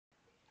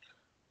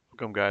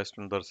Welcome guys to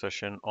another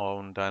session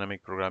on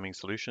dynamic programming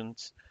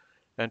solutions.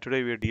 And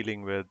today we are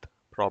dealing with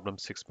problem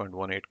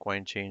 6.18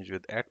 coin change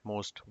with at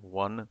most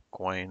one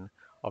coin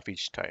of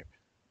each type.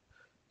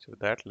 So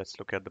with that, let's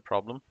look at the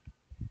problem.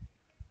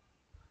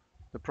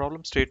 The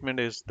problem statement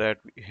is that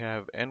we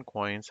have n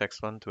coins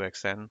x1 to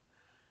xn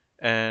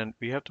and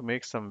we have to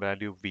make some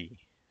value v,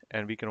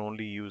 and we can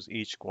only use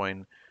each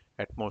coin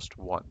at most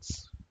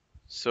once.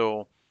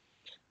 So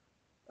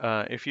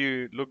if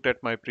you looked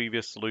at my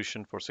previous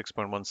solution for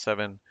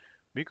 6.17,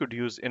 we could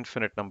use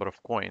infinite number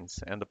of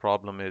coins and the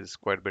problem is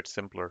quite a bit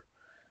simpler.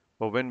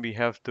 But when we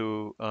have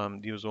to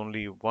use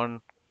only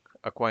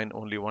a coin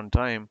only one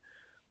time,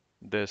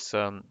 this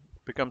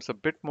becomes a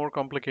bit more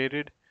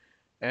complicated.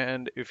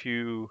 And if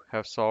you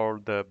have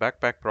solved the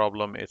backpack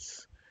problem,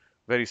 it's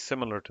very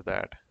similar to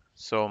that.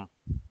 So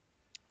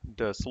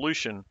the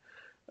solution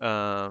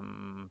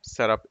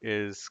setup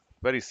is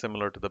very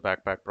similar to the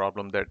backpack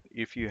problem, that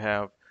if you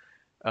have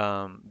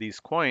these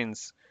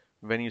coins,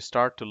 when you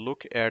start to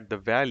look at the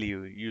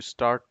value, you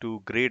start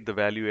to grade the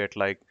value at,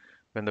 like,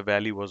 when the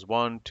value was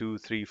 1, 2,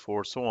 3,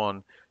 4, so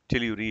on,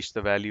 till you reach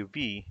the value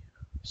v.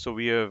 So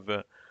we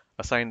have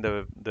assigned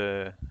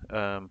the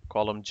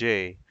column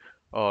j,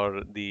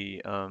 or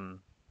the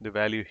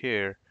value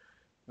here,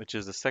 which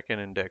is the second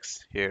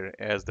index here,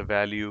 as the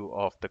value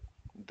of the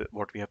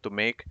what we have to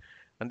make,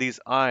 and these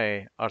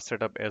I are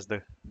set up as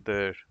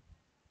the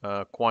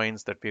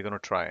coins that we're going to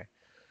try.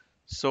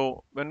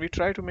 So when we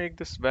try to make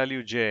this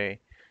value j,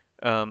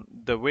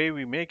 the way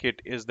we make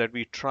it is that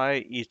we try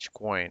each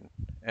coin.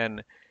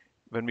 And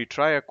when we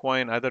try a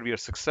coin, either we are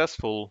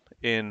successful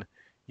in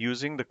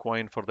using the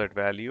coin for that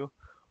value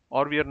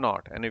or we are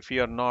not. And if we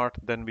are not,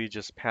 then we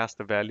just pass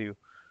the value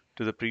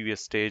to the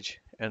previous stage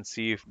and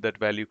see if that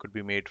value could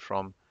be made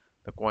from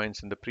the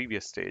coins in the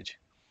previous stage.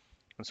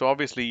 And so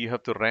obviously you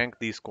have to rank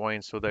these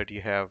coins so that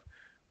you have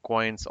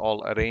coins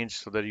all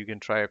arranged so that you can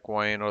try a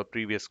coin or the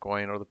previous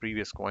coin or the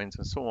previous coins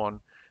and so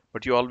on.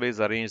 But you always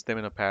arrange them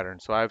in a pattern.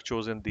 So I've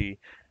chosen the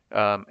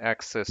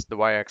axis, the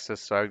y-axis.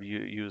 So I've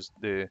used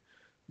the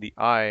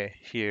I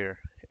here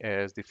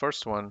as the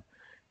first one,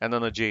 and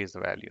then the j is the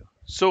value.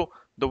 So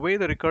the way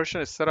the recursion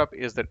is set up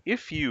is that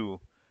if you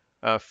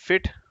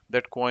fit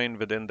that coin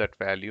within that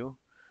value,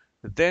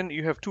 then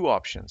you have two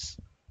options.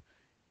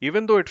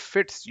 Even though it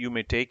fits, you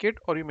may take it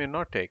or you may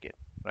not take it,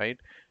 right?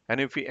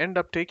 And if we end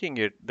up taking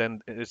it,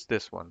 then it's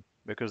this one,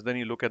 because then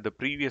you look at the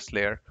previous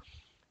layer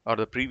or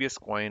the previous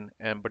coin,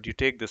 and but you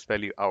take this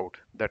value out,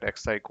 that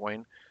xi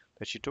coin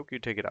that you took, you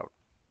take it out.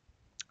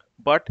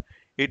 But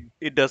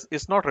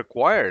it's not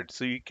required,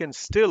 so you can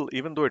still,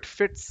 even though it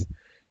fits,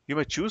 you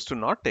may choose to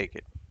not take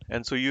it,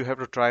 and so you have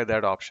to try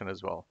that option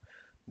as well.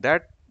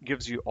 That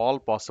gives you all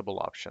possible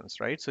options,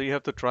 right? So you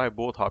have to try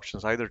both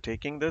options, either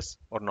taking this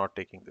or not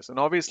taking this. And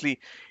obviously,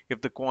 if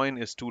the coin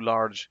is too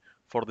large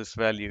for this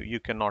value, you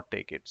cannot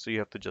take it. So you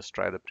have to just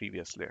try the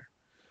previous layer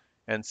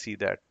and see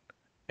that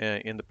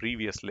in the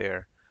previous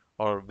layer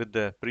or with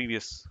the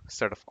previous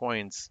set of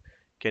coins,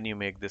 can you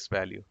make this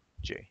value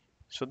j?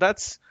 So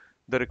that's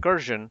the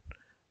recursion.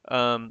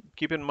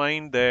 Keep in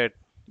mind that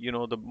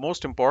the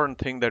most important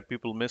thing that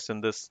people miss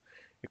in this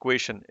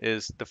equation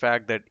is the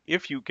fact that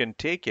if you can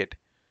take it,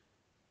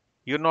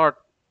 you're not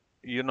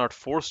you're not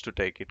forced to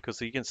take it,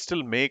 because you can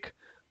still make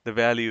the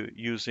value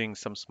using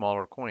some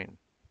smaller coin,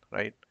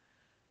 right?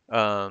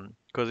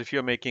 Because if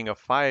you're making a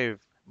 5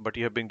 but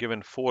you have been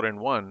given 4 and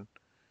 1,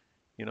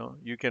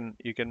 you can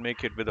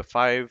make it with a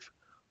 5,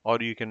 or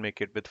you can make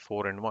it with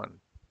 4 and 1.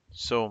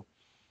 So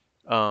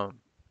um,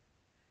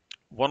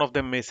 one of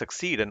them may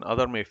succeed and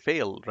other may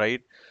fail,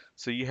 right?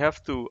 So you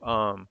have to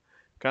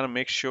kind of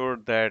make sure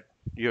that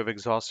you have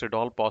exhausted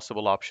all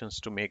possible options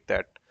to make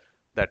that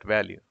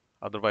value.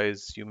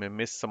 Otherwise, you may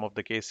miss some of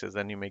the cases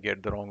and you may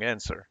get the wrong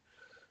answer.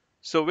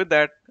 So with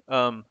that,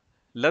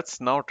 let's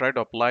now try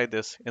to apply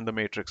this in the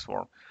matrix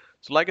form.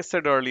 So like I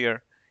said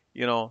earlier,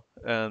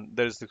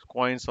 there's the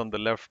coins on the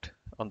left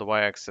on the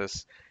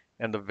y-axis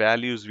and the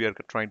values we are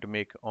trying to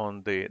make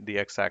on the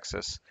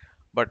x-axis.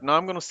 But now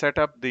I'm going to set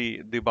up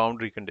the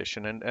boundary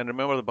condition. And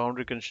remember, the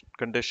boundary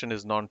condition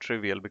is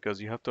non-trivial, because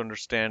you have to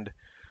understand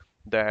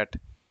that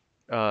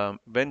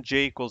when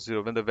j equals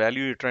 0, when the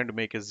value you're trying to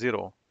make is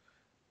 0,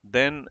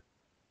 then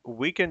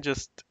we can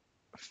just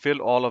fill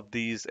all of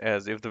these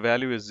as if the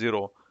value is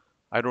 0.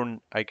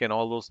 I can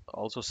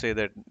also say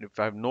that if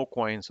I have no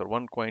coins, or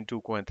one coin,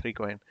 two coin, three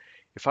coin,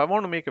 if I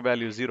want to make a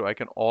value 0, I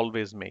can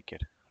always make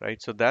it,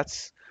 right? So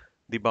that's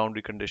the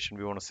boundary condition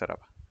we want to set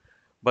up.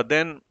 But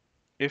then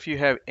if you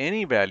have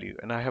any value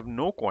and I have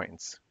no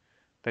coins,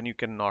 then you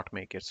cannot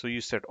make it. So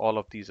you set all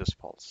of these as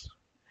false.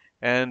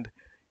 And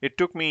it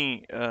took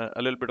me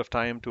a little bit of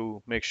time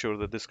to make sure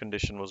that this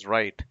condition was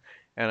right.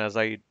 And as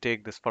I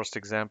take this first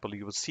example,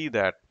 you will see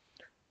that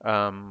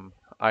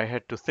I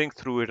had to think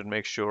through it and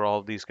make sure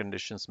all these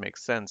conditions make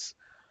sense.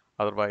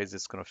 Otherwise,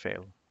 it's going to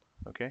fail.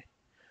 Okay.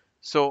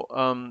 So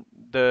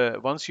the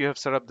once you have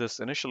set up this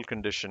initial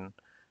condition,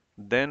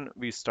 then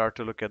we start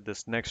to look at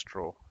this next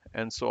row.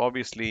 And so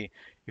obviously,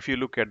 if you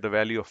look at the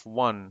value of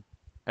 1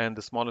 and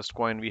the smallest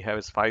coin we have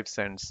is 5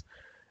 cents,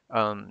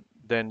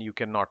 then you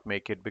cannot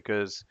make it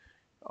because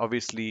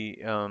obviously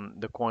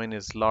the coin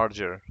is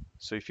larger.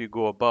 So if you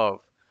go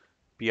above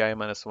pi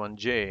minus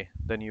 1j,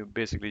 then you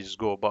basically just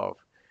go above.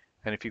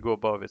 And if you go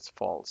above, it's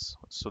false.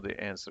 So the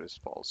answer is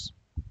false.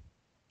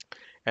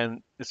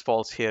 And it's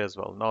false here as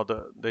well. Now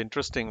the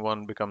interesting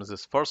one becomes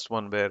this first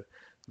one where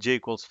j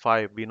equals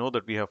 5. We know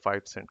that we have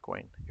 5-cent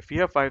coin. If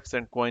you have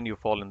 5-cent coin, you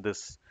fall in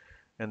this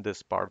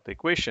part of the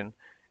equation.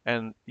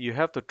 And you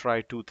have to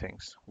try two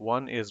things.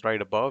 One is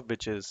right above,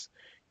 which is,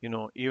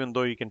 even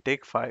though you can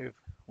take 5,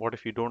 what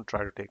if you don't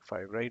try to take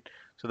 5, right?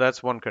 So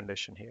that's one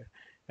condition here.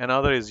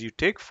 Another is you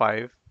take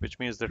 5, which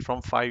means that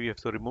from 5 you have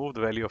to remove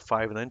the value of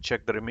 5 and then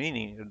check the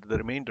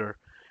remainder.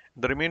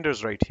 The remainder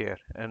is right here,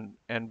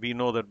 and we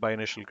know that by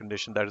initial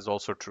condition that is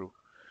also true.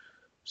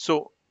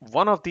 So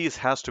one of these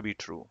has to be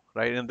true,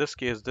 right? In this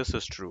case, this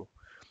is true,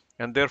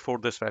 and therefore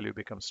this value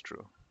becomes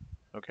true.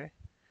 Okay.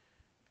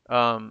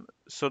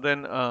 So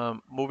then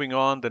moving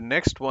on, the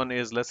next one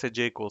is, let's say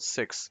j equals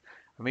 6.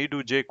 When you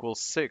do j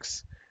equals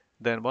 6,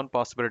 then one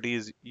possibility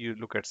is you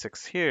look at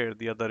 6 here.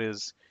 The other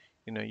is,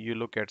 you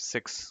look at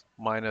 6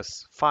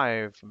 minus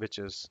 5, which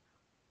is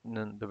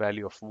the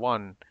value of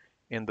 1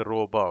 in the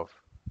row above,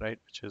 right?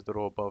 Which is the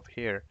row above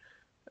here,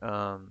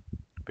 um,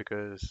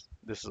 because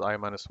this is I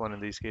minus 1 in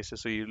these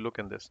cases. So you look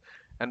in this,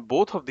 and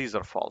both of these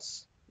are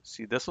false.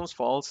 See, this one's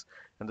false,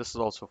 and this is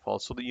also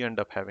false. So that you end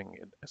up having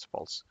it as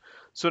false.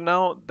 So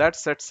now that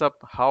sets up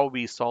how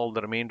we solve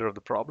the remainder of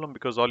the problem,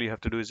 because all you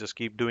have to do is just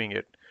keep doing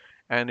it.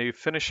 And you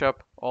finish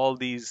up all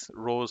these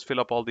rows, fill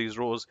up all these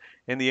rows,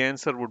 and the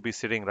answer would be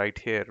sitting right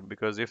here.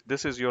 Because if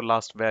this is your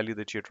last value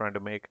that you're trying to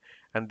make,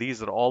 and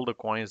these are all the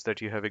coins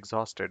that you have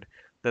exhausted,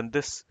 then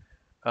this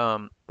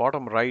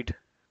bottom right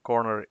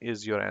corner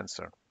is your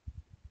answer.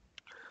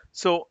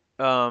 So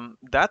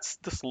that's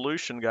the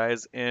solution,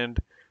 guys. And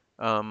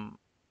um,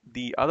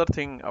 the other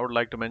thing I would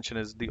like to mention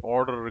is the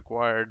order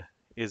required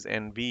is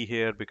NV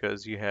here,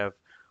 because you have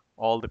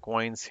all the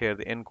coins here,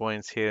 the N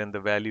coins here, and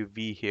the value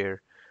V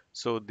here.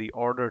 So the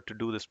order to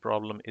do this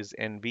problem is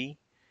NV.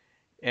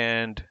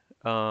 And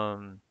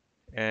um,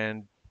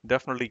 and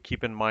definitely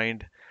keep in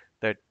mind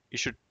that you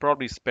should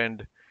probably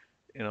spend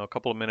a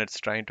couple of minutes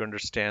trying to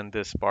understand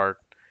this part.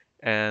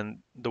 And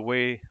the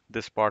way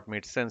this part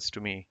made sense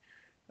to me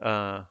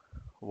uh,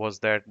 was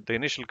that the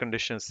initial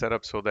conditions set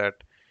up so that,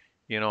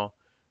 you know,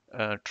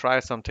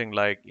 try something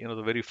like,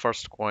 the very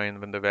first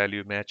coin when the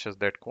value matches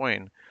that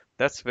coin.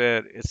 That's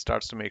where it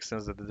starts to make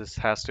sense that this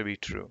has to be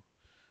true,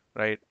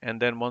 right?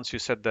 And then once you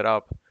set that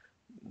up,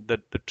 the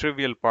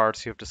trivial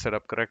parts you have to set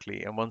up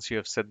correctly. And once you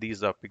have set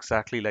these up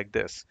exactly like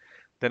this,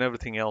 then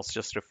everything else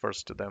just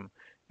refers to them.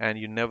 And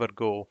you never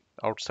go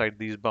outside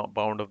these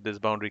bound of this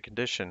boundary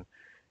condition,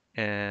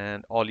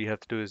 and all you have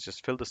to do is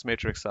just fill this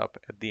matrix up.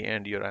 At the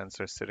end, your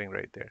answer is sitting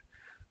right there.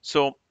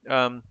 So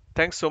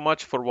thanks so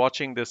much for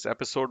watching this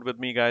episode with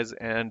me, guys.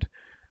 And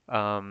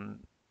um,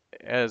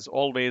 as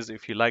always,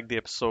 if you like the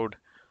episode,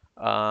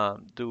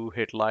 do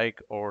hit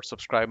like or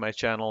subscribe my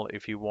channel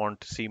if you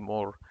want to see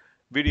more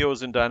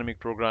videos in dynamic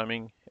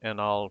programming, and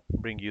I'll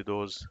bring you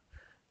those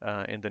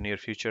in the near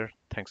future.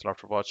 Thanks a lot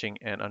for watching,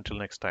 and until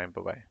next time,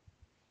 bye bye.